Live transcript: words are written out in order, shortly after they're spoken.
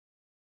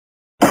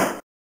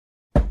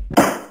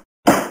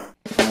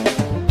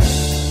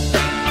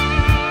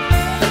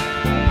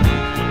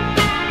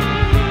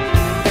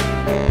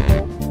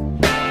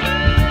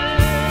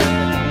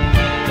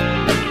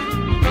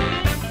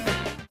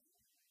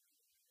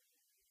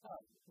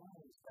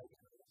smiling straight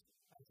at it.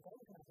 And today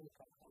we're going to look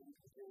at how you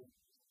can do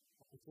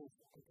what we call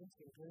a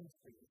convincing green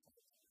screen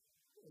effect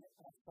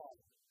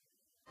outside.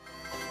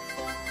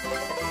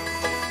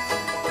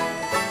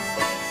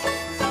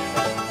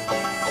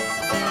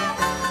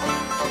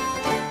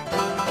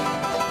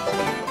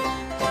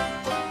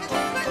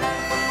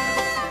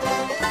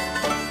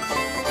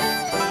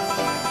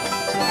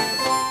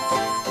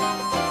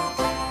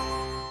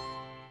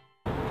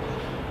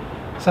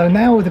 So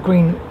now with the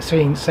green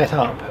screen set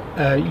up,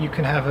 you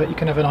can have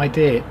an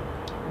idea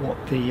what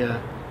the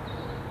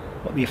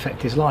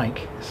effect is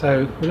like.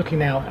 So we're looking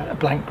now at a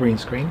blank green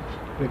screen.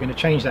 We're going to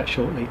change that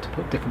shortly to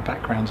put different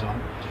backgrounds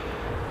on.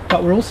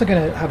 But we're also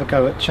going to have a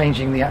go at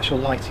changing the actual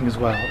lighting as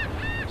well.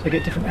 So you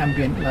get different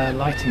ambient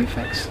lighting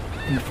effects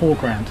in the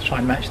foreground to try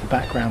and match the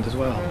background as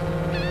well.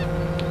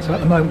 So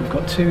at the moment we've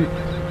got two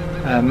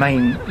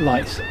main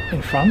lights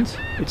in front.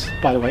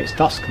 By the way, it's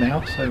dusk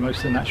now, so most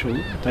of the natural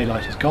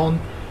daylight is gone.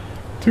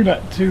 Two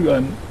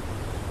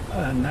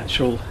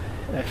natural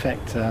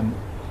effect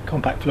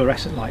compact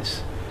fluorescent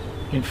lights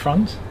in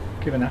front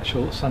give a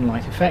natural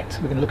sunlight effect.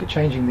 We're going to look at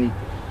changing the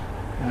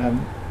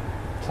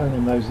tone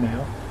on those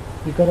now.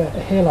 We've got a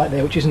hair light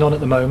there which isn't on at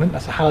the moment,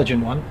 that's a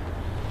halogen one,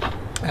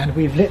 and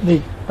we've lit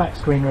the back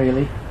screen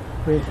really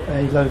with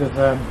a load of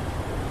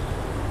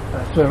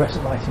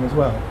fluorescent lighting as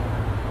well.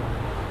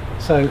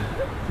 So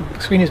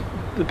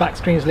the back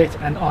screen is lit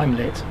and I'm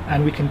lit,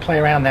 and we can play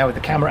around now with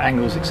the camera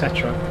angles,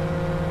 etc.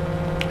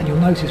 And you'll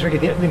notice really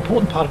the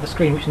important part of the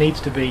screen which needs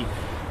to be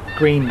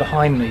green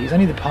behind me is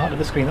only the part of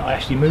the screen that I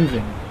actually move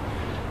in.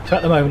 So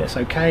at the moment it's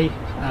okay.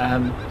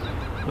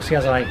 We'll see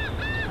as I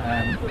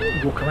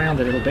walk around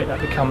a little bit that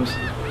becomes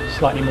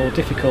slightly more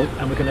difficult,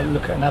 and we're going to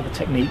look at another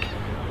technique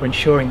for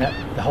ensuring that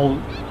the whole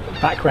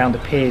background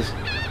appears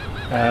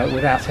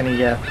without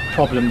any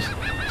problems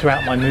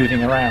throughout my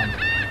moving around.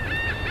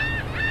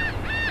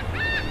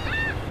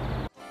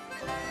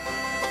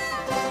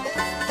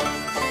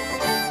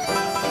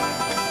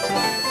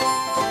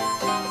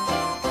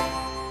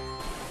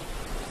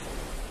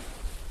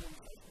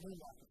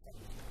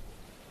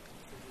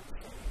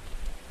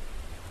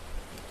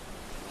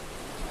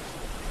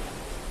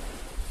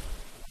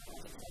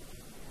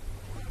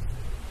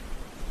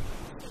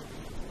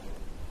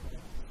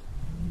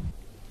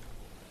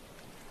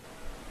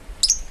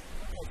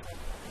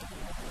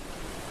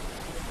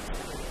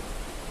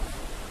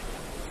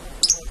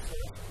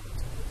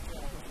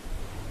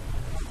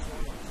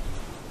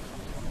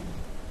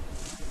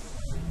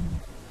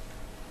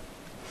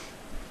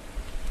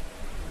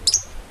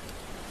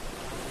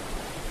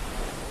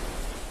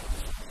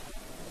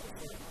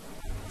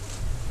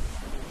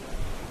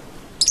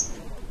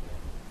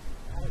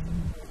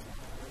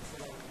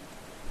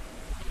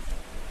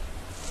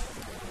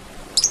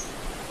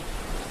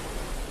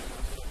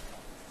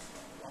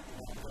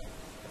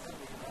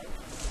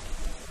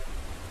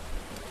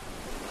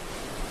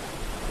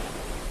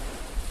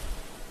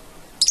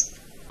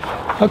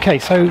 Okay,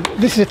 so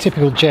this is a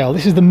typical gel.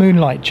 This is the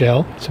Moonlight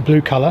gel. It's a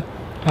blue colour,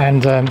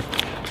 and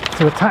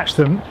to attach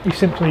them you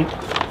simply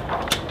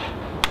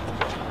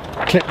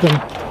clip them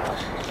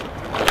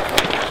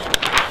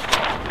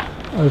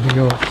over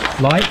your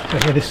light. So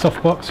here, this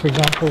softbox for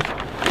example.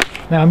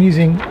 Now I'm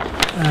using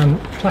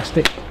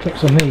plastic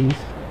clips on these,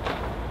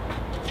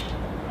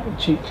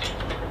 cheap,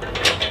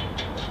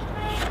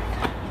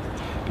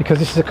 because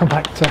this is a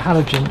compact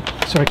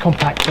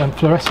compact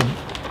fluorescent,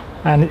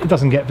 and it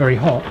doesn't get very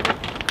hot.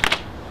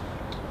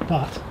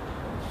 But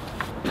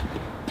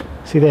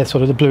see there,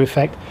 sort of the blue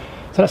effect.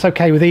 So that's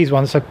okay with these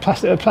ones. So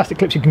plastic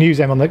clips, you can use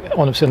them on the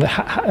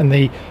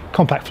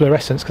compact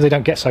fluorescents because they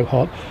don't get so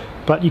hot.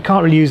 But you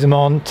can't really use them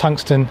on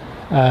tungsten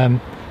or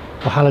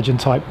halogen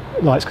type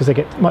lights because they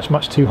get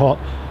much too hot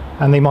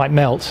and they might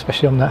melt,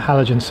 especially on the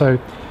halogen. So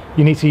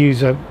you need to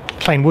use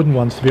plain wooden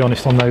ones, to be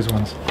honest, on those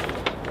ones.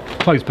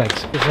 Closed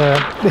bags.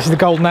 This is the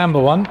golden amber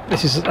one.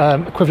 This is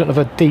equivalent of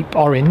a deep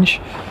orange.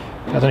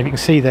 I don't know if you can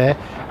see there,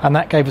 and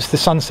that gave us the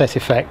sunset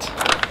effect.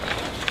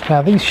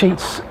 Now these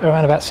sheets are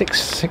around about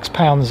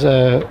 £6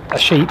 a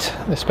sheet.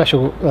 They're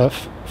special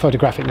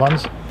photographic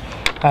ones,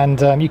 and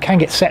you can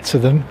get sets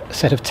of them, a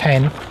set of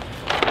 10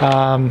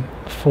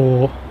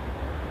 for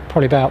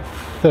probably about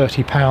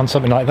 £30,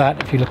 something like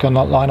that. If you look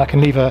online, I can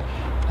leave an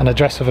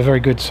address of a very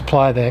good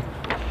supplier there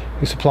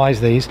who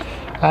supplies these,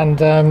 and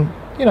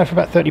you know, for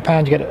about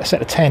 £30 you get a set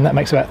of 10. That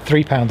makes about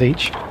 £3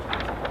 each.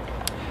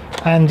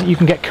 And you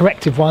can get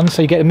corrective ones,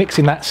 so you get a mix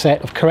in that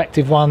set of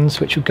corrective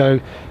ones which would go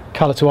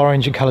colour to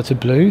orange and colour to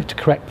blue to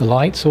correct the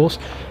light source,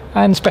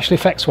 and special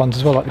effects ones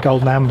as well, like the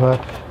golden amber.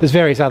 There's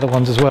various other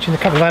ones as well. In a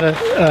couple of other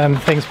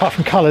things apart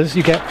from colours,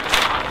 you get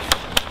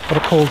what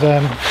are called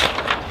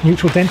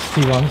neutral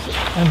density ones,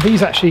 and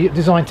these actually are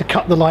designed to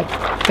cut the light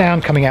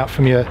down coming out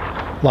from your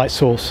light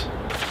source.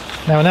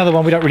 Now another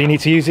one, we don't really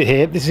need to use it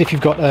here. This is if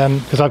you've got,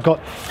 because I've got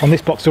on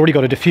this box already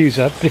got a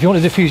diffuser, but if you want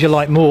to diffuse your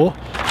light more,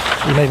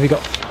 you maybe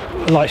got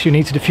lights you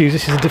need to diffuse.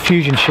 This is a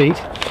diffusion sheet,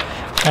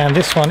 and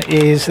this one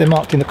is, they're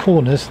marked in the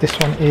corners, this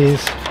one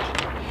is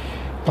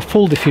a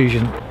full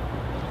diffusion.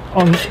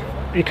 On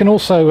You can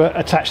also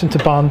attach them to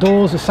barn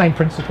doors, the same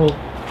principle.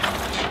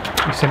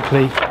 You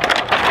simply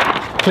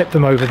clip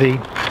them over the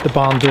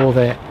barn door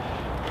there.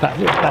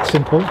 That's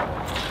simple.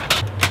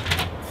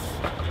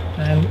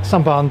 And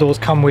some barn doors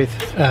come with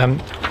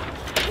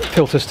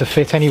filters to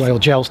fit anyway, or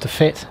gels to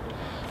fit,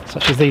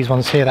 such as these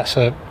ones here. That's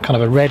a kind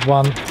of a red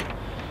one.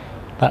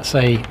 That's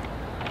the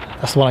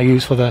one I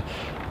use for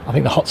I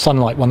think the hot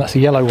sunlight one. That's a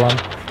yellow one.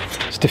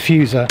 It's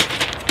diffuser,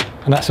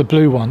 and that's a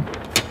blue one.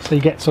 So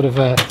you get sort of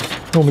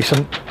normally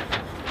some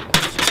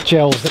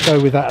gels that go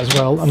with that as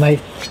well,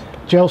 and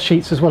gel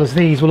sheets as well as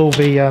these will all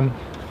be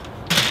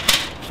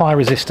fire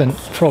resistant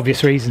for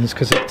obvious reasons,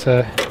 because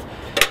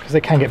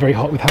they can get very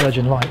hot with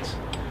halogen lights.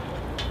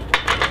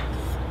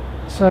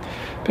 So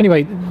but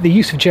anyway, the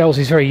use of gels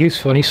is very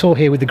useful, and you saw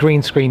here with the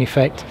green screen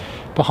effect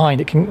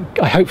behind, it can,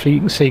 hopefully you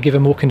can see, give a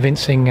more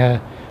convincing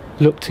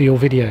look to your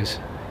videos.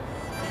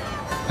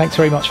 Thanks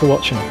very much for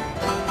watching.